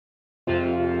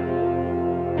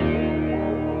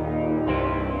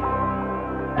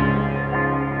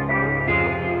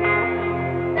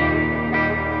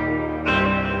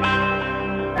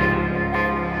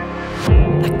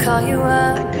call you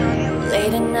up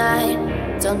late at night.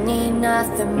 Don't need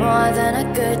nothing more than a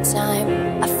good time.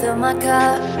 I fill my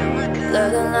cup, blur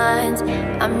the lines.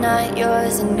 I'm not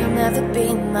yours and you'll never be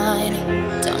mine.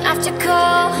 Don't have to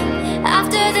call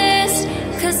after this,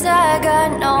 'cause I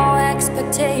got no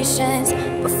expectations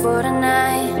before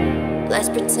tonight. Let's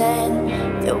pretend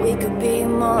that we could be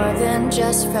more than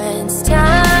just friends.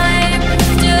 Time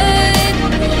stood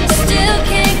still,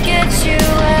 can't get you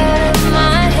out of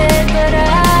my head, but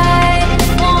I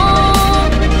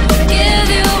won't give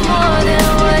you more than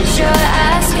what you're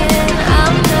asking.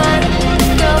 I'm not the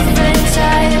girlfriend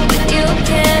type, but you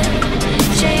can't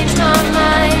change my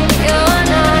mind. You're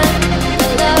not the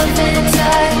loving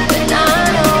type, but I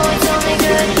know it's only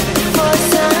good for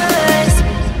sunrise.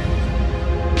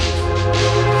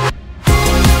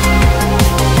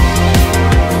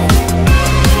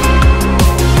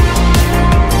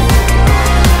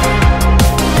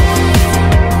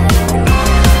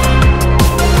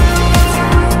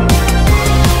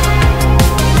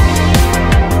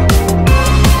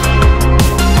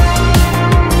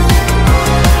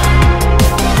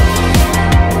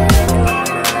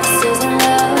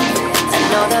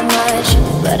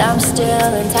 But I'm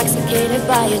still intoxicated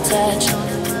by your touch.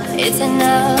 It's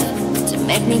enough to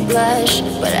make me blush,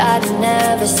 but I'd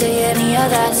never say any of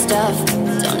that stuff.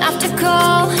 Don't have to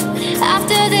call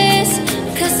after this,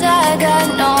 'cause I got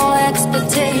no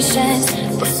expectations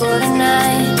before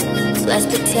tonight. Let's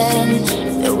pretend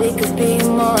that we could be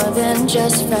more than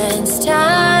just friends.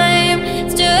 Time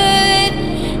stood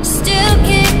still,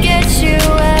 can't get you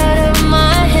out of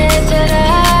my head, but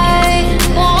I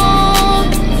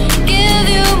won't give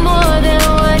you more than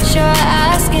what you're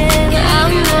asking.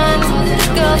 I'm not the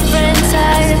girlfriend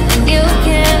type, and you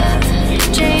can't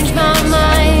change my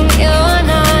mind. You're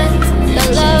not the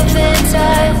loving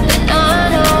type, and I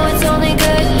know it's only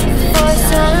good before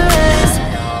sunrise. I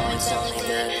know it's only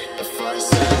good before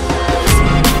sunrise.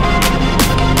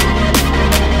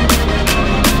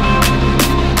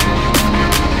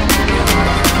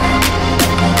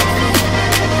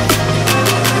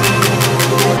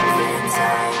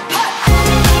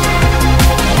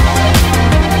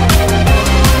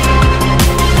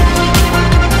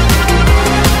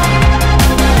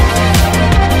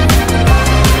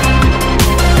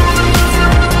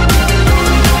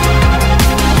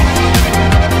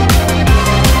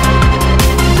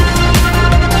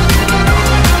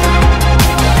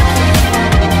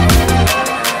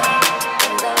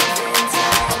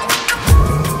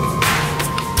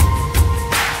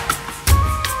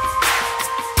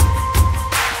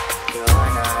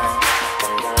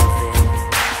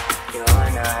 You're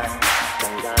not.